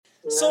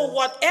So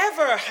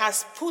whatever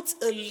has put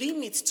a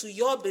limit to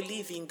your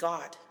belief in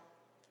God,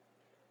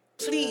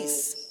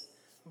 please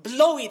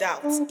blow it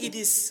out. It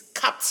is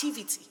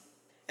captivity.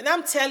 And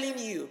I'm telling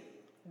you,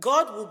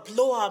 God will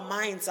blow our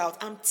minds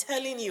out. I'm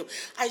telling you,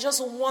 I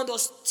just want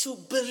us to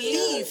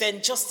believe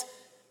and just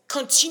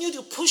continue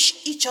to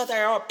push each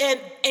other up and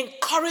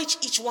encourage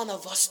each one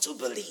of us to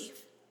believe.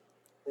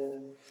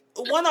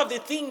 One of the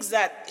things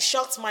that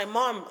shocked my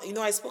mom,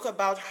 I spoke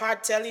about her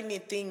telling me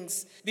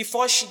things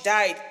before she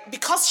died.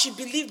 Because she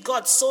believed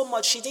God so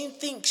much, she didn't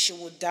think she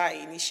would die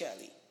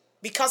initially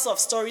because of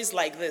stories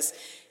like this.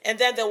 And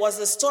then there was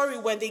a story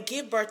when they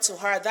gave birth to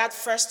her that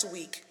first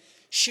week.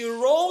 She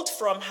rolled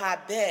from her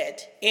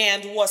bed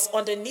and was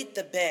underneath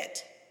the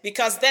bed,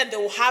 because then they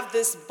will have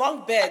these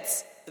bunk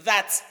beds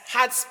that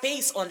had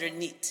space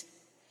underneath.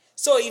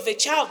 So if a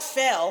child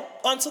fell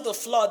onto the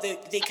floor,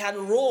 they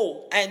can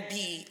roll and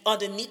be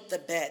underneath the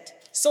bed.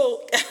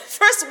 So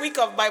first week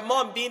of my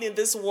mom being in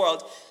this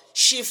world,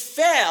 she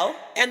fell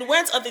and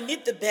went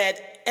underneath the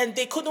bed and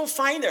they couldn't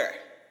find her.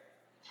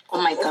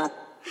 Oh my God.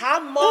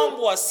 Her mom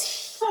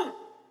was...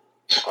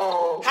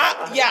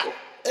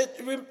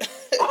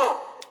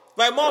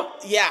 My mom,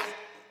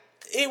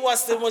 it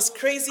was the most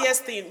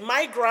craziest thing.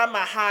 My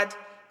grandma had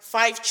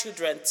 5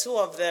 children. 2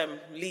 of them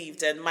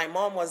lived, and my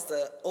mom was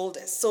the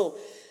oldest. So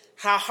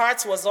her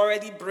heart was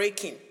already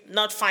breaking,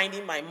 not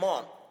finding my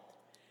mom.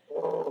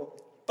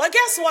 But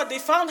guess what? They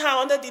found her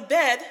under the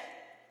bed,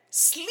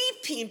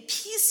 sleeping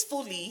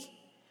peacefully,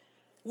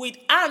 with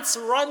ants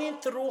running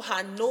through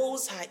her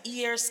nose, her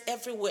ears,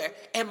 everywhere.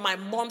 And my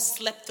mom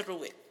slept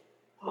through it.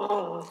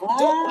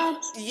 Don't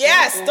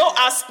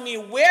ask me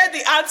where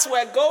the ants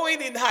were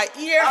going in her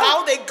ear,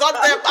 how they got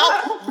them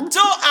out.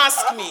 Don't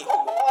ask me.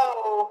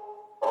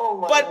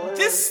 But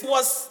this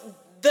was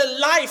the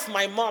life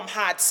my mom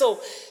had. So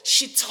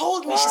she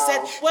told me, she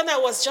said, when I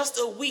was just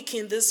a week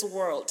in this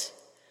world,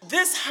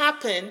 this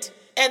happened,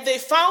 and they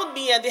found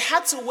me and they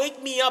had to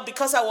wake me up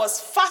because I was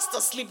fast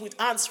asleep with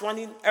ants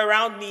running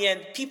around me,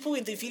 and people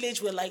in the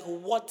village were like,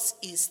 what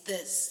is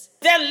this?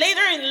 Then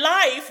later in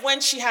life,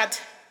 when she had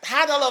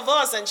all of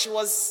us and she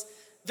was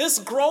this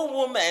grown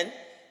woman,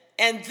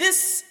 and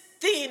this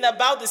thing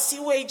about the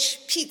sewage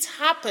pit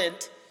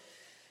happened,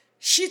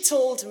 she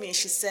told me,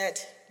 she said,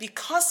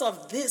 because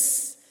of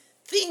these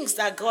things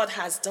that God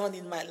has done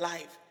in my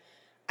life,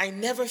 I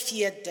never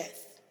feared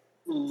death.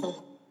 Amen.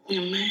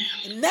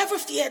 I never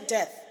feared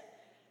death.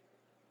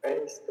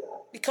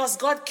 Because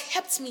God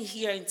kept me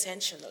here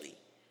intentionally.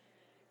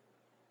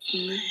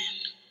 Amen.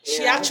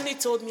 She actually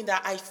told me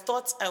that I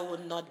thought I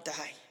would not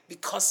die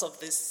because of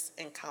these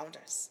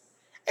encounters.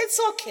 It's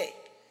okay.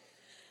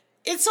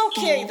 It's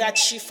okay that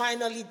she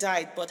finally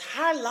died, but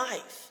her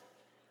life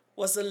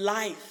was a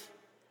life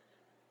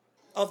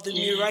of the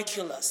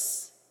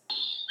miraculous.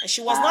 And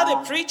she was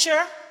not a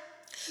preacher.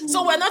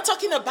 So we're not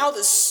talking about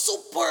the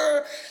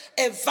super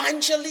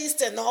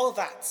evangelist and all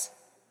that.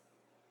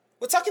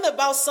 We're talking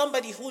about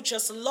somebody who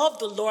just loved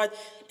the Lord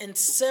and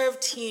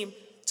served him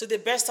to the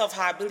best of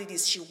her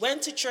abilities. She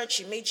went to church.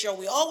 She made sure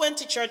we all went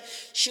to church.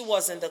 She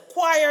was in the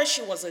choir.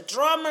 She was a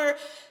drummer.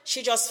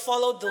 She just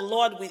followed the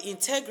Lord with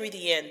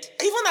integrity. And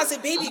even as a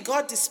baby,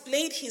 God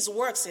displayed his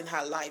works in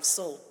her life.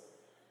 So,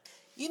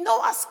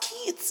 as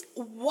kids,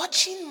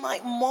 watching my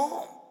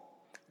mom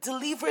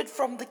delivered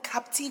from the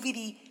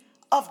captivity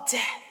of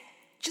death,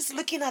 just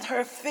looking at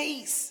her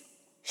face,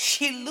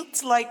 she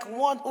looked like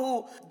one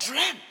who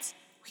dreamt.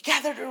 We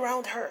gathered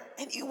around her,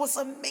 and it was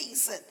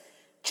amazing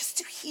just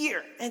to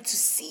hear and to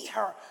see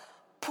her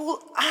pull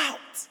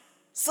out,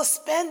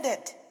 suspended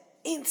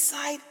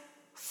inside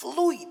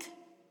fluid,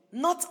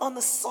 not on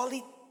a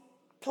solid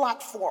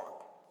platform,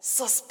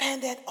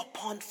 suspended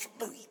upon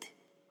fluid.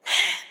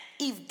 Man,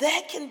 if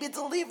there can be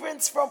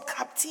deliverance from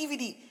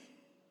captivity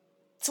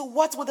to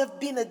what would have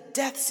been a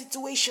death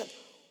situation,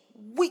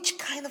 which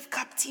kind of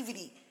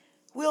captivity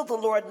will the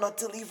Lord not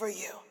deliver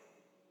you?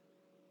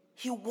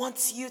 He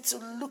wants you to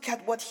look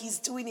at what he's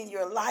doing in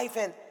your life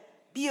and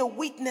be a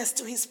witness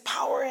to his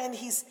power and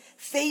his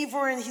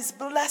favor and his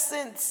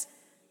blessings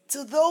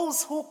to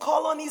those who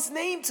call on his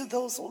name, to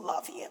those who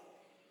love him.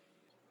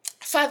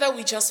 Father,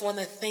 we just want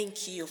to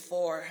thank you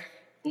for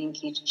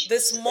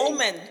this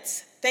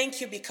moment.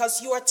 Thank you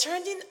because you are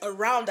turning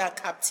around our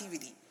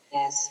captivity.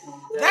 Yes.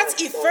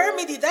 That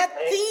infirmity, that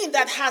thing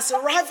that has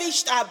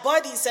ravaged our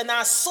bodies and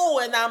our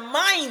soul and our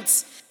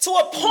minds to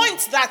a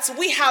point that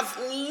we have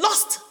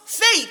lost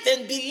faith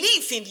and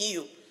belief in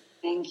you.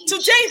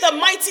 Today, in the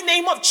mighty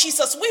name of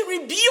Jesus, we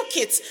rebuke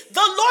it.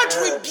 The Lord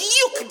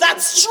rebuke that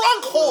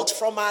stronghold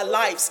from our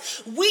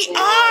lives. We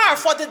are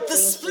for the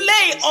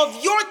display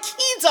of your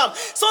kingdom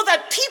so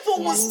that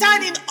people will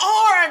stand in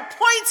awe and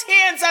point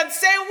hands and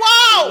say,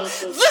 wow,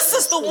 this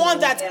is the one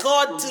that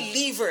God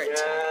delivered.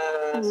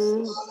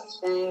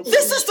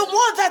 This is the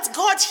one that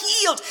God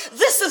healed.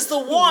 This is the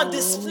one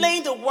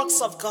displaying the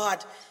works of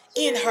God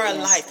in her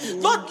life.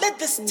 Lord, let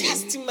this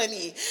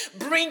testimony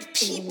bring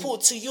people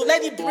to you.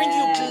 Let it bring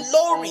you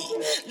glory.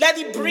 Let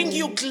it bring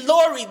you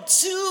glory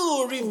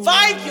to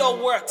revive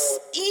your works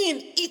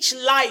in each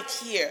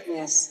life here.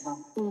 Yes.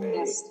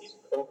 Yes.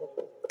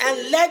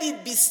 And let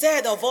it be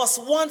said of us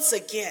once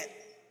again,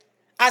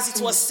 as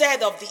it was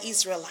said of the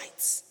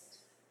Israelites.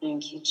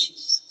 Thank you,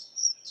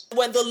 Jesus.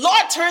 When the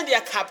Lord turned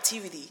their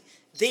captivity,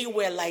 they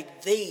were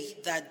like they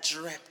that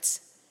dreamt.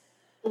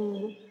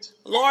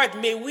 Lord,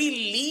 may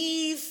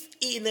we live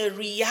in a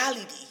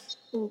reality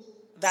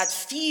that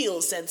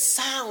feels and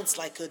sounds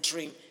like a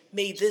dream.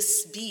 May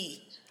this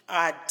be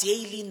our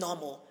daily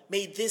normal.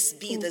 May this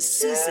be the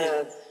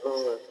season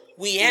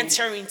we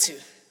enter into.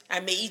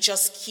 And may it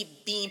just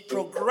keep being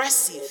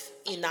progressive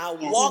in our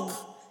walk,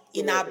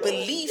 in our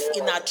belief,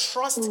 in our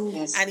trust,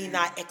 and in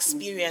our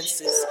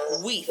experiences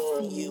with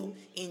you.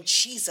 In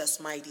Jesus'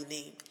 mighty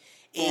name.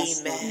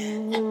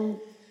 Amen.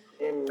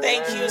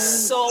 Thank you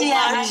so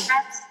much.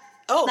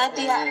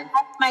 Nadia, I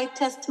have my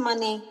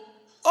testimony.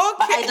 Okay.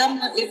 But I don't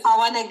know if I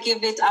want to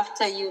give it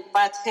after you.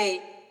 But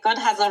hey, God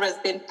has always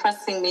been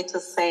pressing me to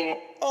say it.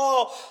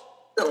 Oh,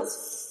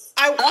 those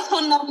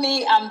who know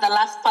me, I'm the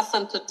last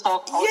person to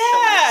talk.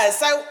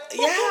 Yes,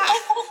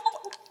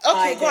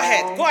 Okay, go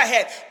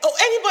ahead. Oh,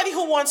 anybody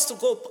who wants to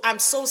go, I'm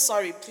so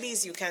sorry.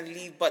 Please, you can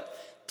leave. But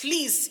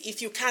please,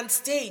 if you can't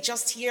stay,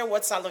 just hear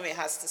what Salome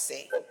has to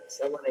say.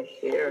 I want to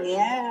hear.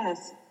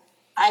 Yes.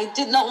 I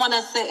did not want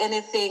to say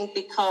anything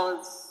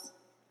because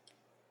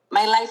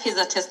my life is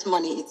a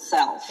testimony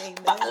itself. Amen.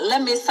 But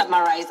let me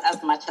summarize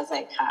as much as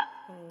I can.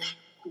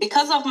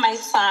 Because of my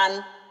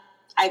son,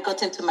 I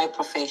got into my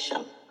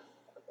profession.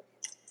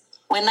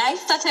 When I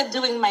started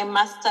doing my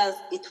master's,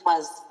 it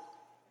was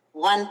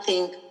one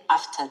thing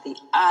after the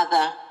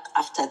other,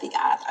 after the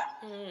other.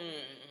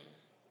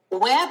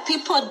 Where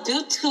people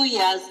do 2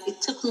 years,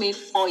 it took me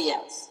 4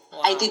 years.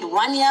 Wow. I did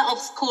 1 year of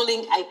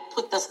schooling, I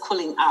put the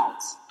schooling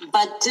out.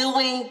 But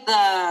doing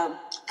the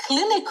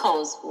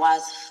clinicals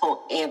was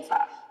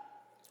forever.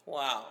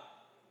 Wow.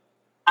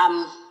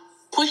 I'm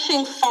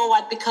pushing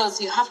forward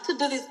because you have to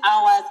do these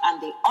hours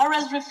and they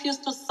always refuse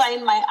to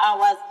sign my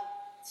hours.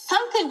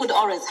 Something would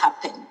always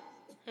happen.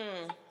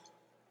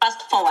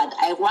 Fast forward,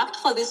 I worked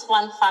for this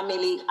one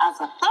family as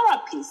a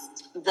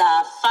therapist.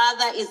 The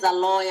father is a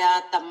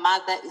lawyer. The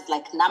mother is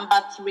like number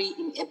 3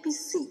 in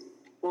ABC.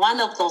 One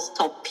of those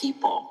top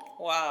people.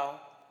 Wow.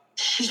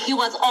 He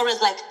was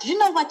always like, do you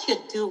know what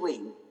you're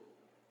doing?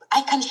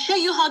 I can show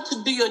you how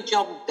to do your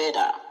job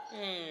better.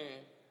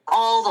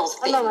 All those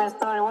things. Hello, my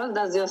story. What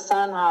does your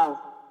son have?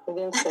 You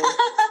didn't say.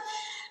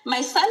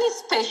 My son is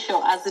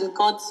special, as in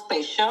God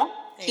special. Amen.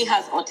 He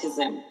has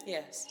autism.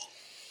 Yes.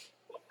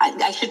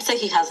 I should say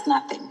he has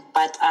nothing,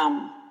 but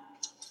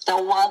the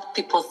world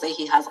people say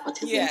he has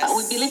autism. Yes. But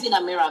we believe in a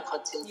miracle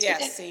till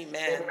yes, today.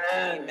 Amen.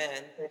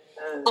 Amen.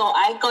 So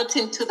I got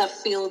into the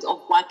field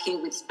of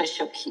working with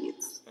special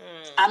kids.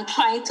 I'm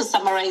trying to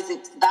summarize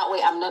it that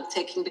way. I'm not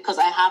taking because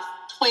I have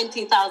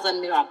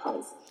 20,000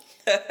 miracles.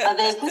 But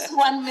there's this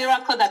one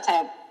miracle that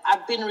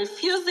I've been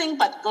refusing,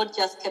 but God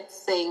just kept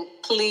saying,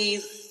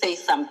 please say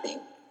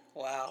something.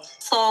 Wow.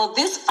 So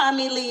this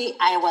family,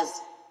 I was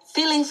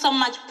feeling so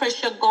much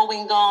pressure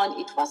going on.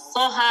 It was so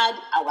hard.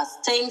 I was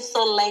staying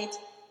so late.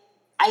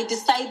 I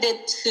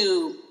decided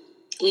to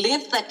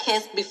leave the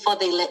case before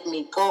they let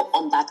me go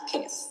on that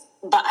case.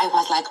 But I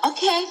was like,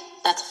 okay,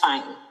 that's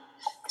fine.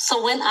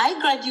 So when I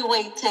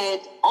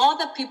graduated, all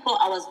the people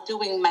I was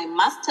doing my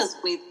master's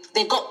with,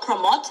 they got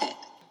promoted.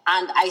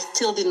 And I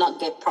still did not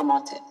get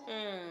promoted.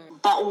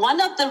 But one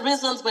of the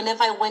reasons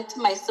whenever I went to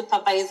my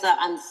supervisor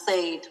and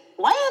said,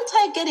 why aren't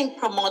I getting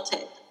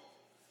promoted?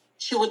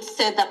 She would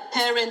say, the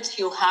parents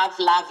you have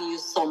love you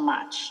so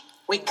much.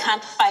 We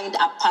can't find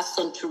a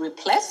person to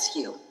replace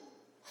you.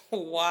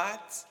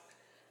 What?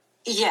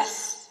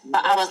 Yes.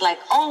 But I was like,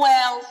 oh,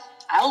 well,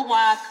 I'll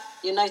work.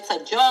 You know, it's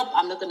a job.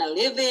 I'm not going to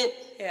leave it.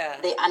 Yeah.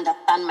 They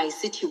understand my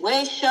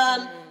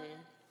situation.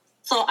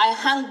 So I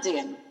hung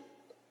in.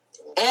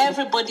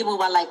 Everybody, we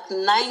were like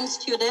 9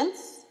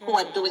 students who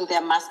were doing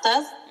their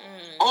masters.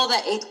 All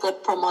the 8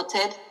 got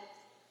promoted,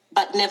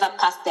 but never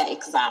passed their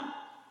exam.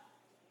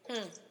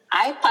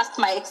 I passed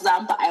my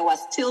exam, but I was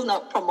still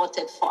not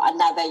promoted for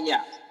another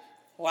year.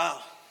 Wow.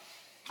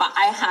 But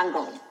I hung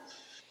on.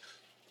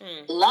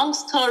 Long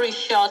story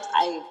short,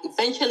 I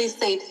eventually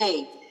said,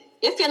 hey,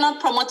 if you're not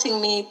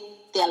promoting me,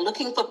 they're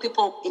looking for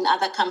people in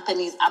other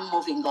companies, I'm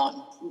moving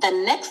on. The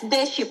next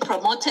day, she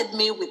promoted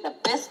me with the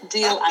best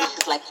deal, and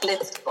she's like,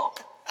 let's go.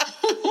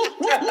 She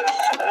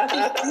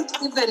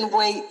didn't even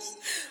wait.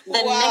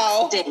 The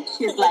next day,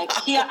 she's like,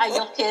 here are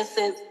your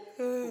cases,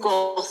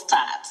 go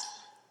start.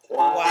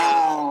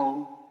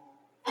 Wow.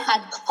 I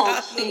had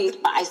cold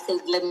feet, but I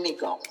said, let me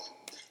go.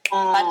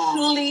 But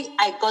truly,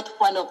 I got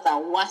one of the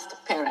worst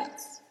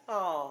parents.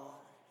 Oh.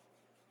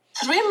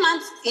 3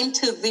 months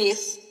into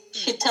this,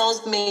 she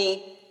tells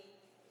me,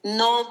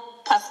 no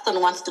person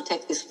wants to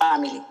take this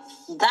family.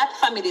 That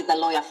family is the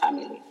lawyer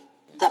family.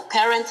 The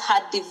parents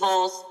had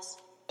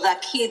divorced. The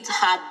kids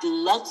had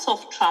lots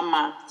of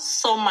trauma,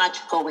 so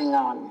much going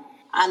on.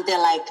 And they're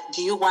like,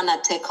 do you want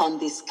to take on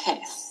this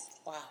case?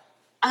 Wow.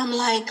 I'm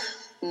like,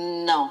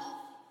 no.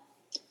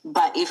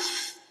 But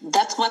if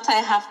that's what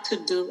I have to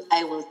do,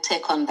 I will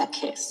take on the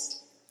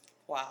case.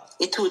 Wow.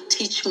 It will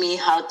teach me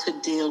how to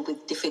deal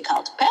with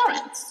difficult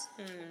parents.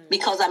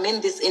 Because I'm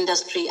in this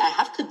industry, I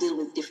have to deal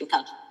with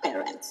difficult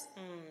parents.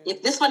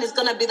 If this one is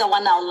going to be the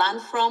one I'll learn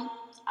from,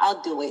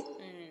 I'll do it.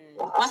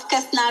 Worst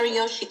case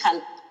scenario, she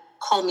can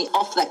call me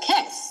off the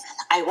case.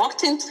 I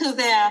walked into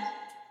there,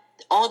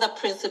 all the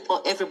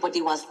principal,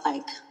 everybody was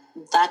like,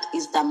 that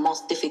is the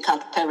most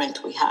difficult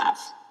parent we have.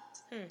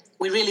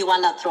 We really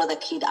want to throw the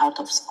kid out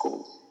of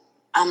school.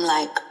 I'm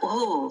like,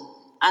 oh.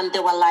 And they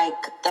were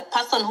like, the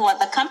person who at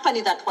the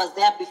company that was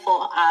there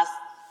before us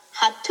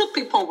had 2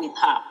 people with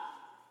her.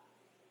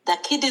 The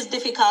kid is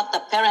difficult,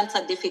 the parents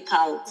are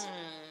difficult.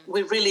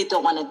 We really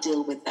don't want to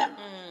deal with them.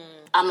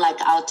 I'm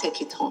like, I'll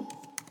take it home.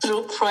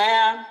 Through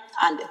prayer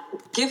and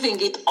giving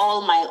it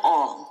all my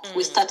all,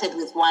 we started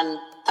with one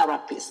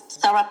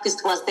therapist.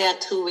 Therapist was there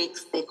 2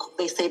 weeks.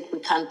 They said, we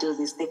can't do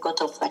this. They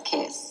got off the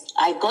case.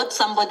 I got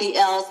somebody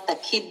else. The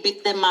kid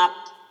beat them up.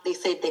 They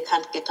said they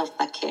can't get off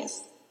the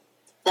case.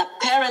 The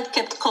parent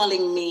kept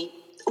calling me,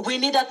 we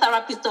need a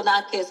therapist on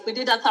our case. We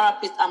need a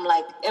therapist. I'm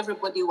like,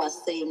 everybody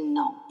was saying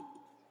no.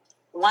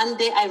 One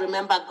day I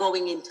remember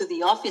going into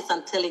the office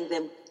and telling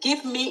them,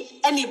 give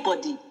me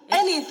anybody,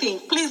 anything.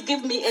 Please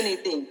give me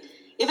anything.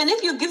 Even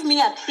if you give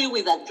me a tree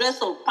with a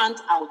dress or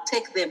pants, I'll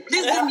take them.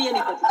 Please give me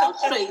anybody.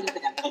 I'll train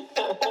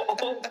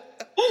them.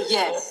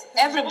 Yes,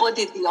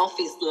 everybody in the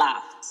office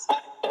laughed.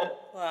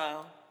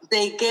 Wow.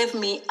 They gave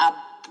me a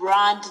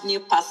brand new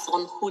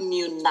person who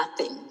knew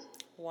nothing.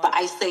 Wow. But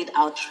I said,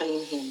 I'll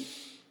train him.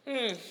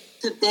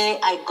 Today,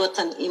 I got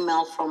an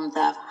email from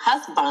the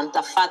husband,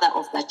 the father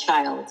of the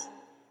child,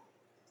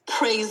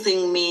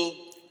 praising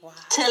me,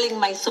 telling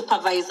my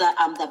supervisor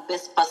I'm the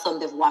best person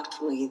they've worked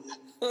with.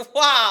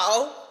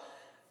 Wow.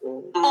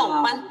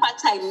 Oh, one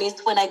part I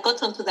missed. When I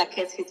got onto the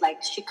case, he's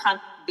like, she can't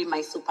be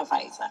my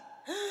supervisor.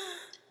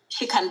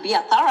 She can be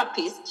a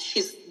therapist.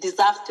 She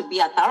deserves to be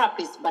a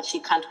therapist, but she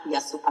can't be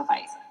a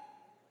supervisor.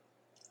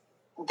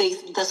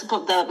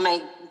 My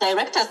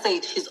director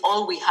said, she's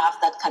all we have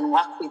that can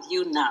work with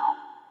you now.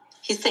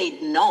 He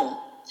said,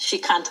 no, she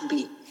can't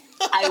be.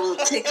 I will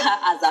take her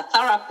as a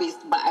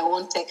therapist, but I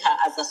won't take her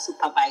as a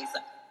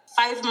supervisor.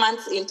 5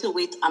 months into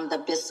it, I'm the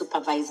best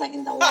supervisor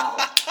in the world.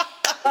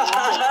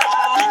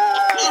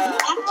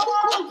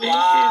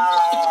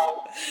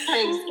 Wow.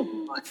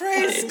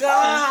 Praise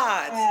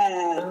God.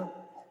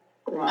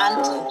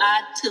 And to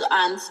add to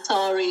Anne's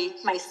story,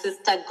 my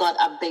sister got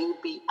a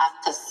baby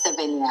after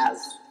 7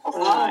 years of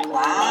marriage.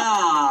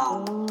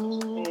 Wow.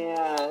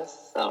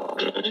 Yes. So.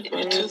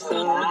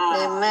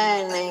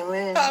 Amen.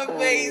 Amen.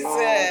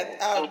 Amazing.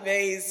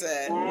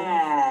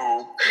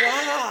 Yeah.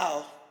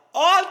 Wow.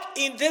 All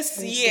in this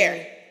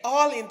year.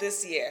 All in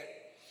this year.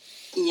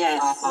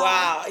 Yes.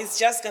 Wow. It's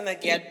just going to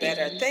get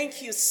better.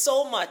 Thank you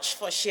so much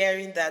for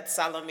sharing that,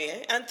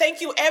 Salome. And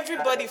thank you,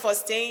 everybody, for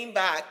staying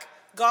back.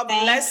 God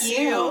bless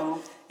you.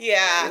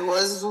 Yeah. It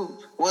was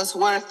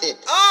worth it.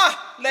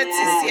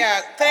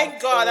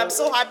 Thank God. I'm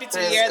so happy to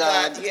hear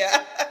God. that.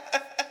 Yeah.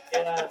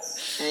 Yes.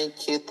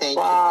 Thank you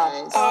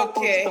guys.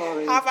 Okay.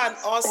 Have an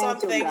awesome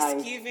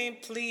Thanksgiving,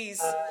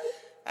 please.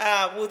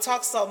 We'll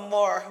talk some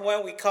more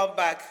when we come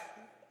back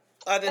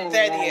on the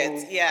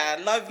 30th. Yeah.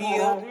 Love you.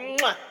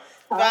 Mwah.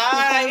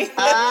 Bye.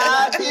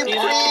 Happy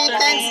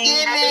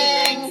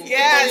pre-Thanksgiving.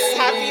 Yes.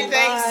 Happy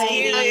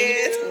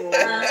Thanksgiving.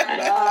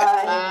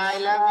 Bye.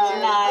 Love you.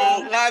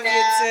 Love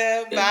you too.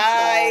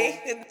 Bye.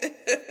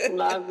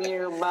 Love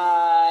you.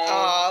 Bye.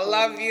 Oh,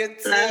 love you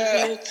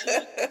too.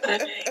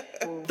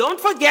 Don't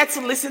forget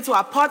to listen to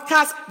our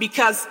podcast,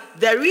 because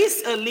there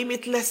is a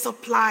limitless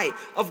supply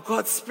of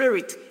God's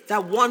Spirit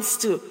that wants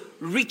to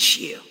reach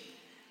you.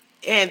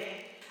 And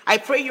I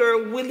pray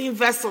you're a willing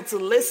vessel to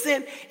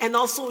listen and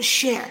also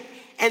share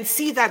and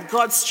see that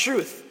God's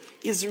truth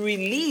is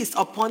released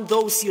upon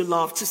those you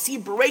love, to see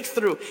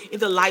breakthrough in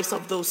the lives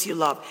of those you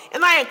love.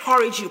 And I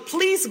encourage you,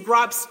 please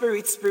grab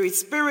Spirit.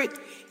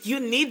 You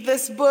need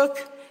this book.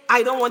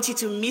 I don't want you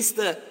to miss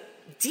the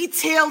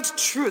detailed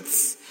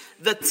truths,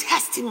 the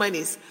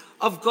testimonies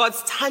of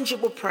God's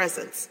tangible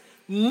presence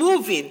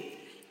moving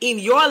in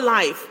your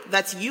life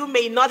that you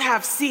may not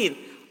have seen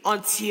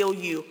until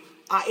you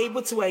are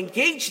able to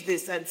engage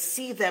this and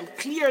see them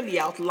clearly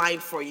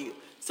outlined for you.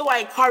 So I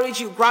encourage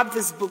you, grab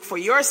this book for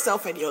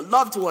yourself and your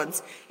loved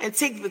ones and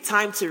take the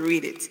time to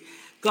read it.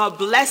 God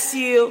bless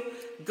you.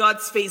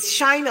 God's face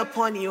shine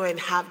upon you, and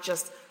have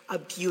just a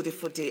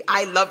beautiful day.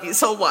 I love you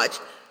so much.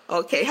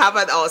 Okay, have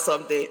an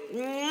awesome day.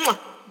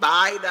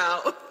 Bye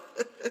now.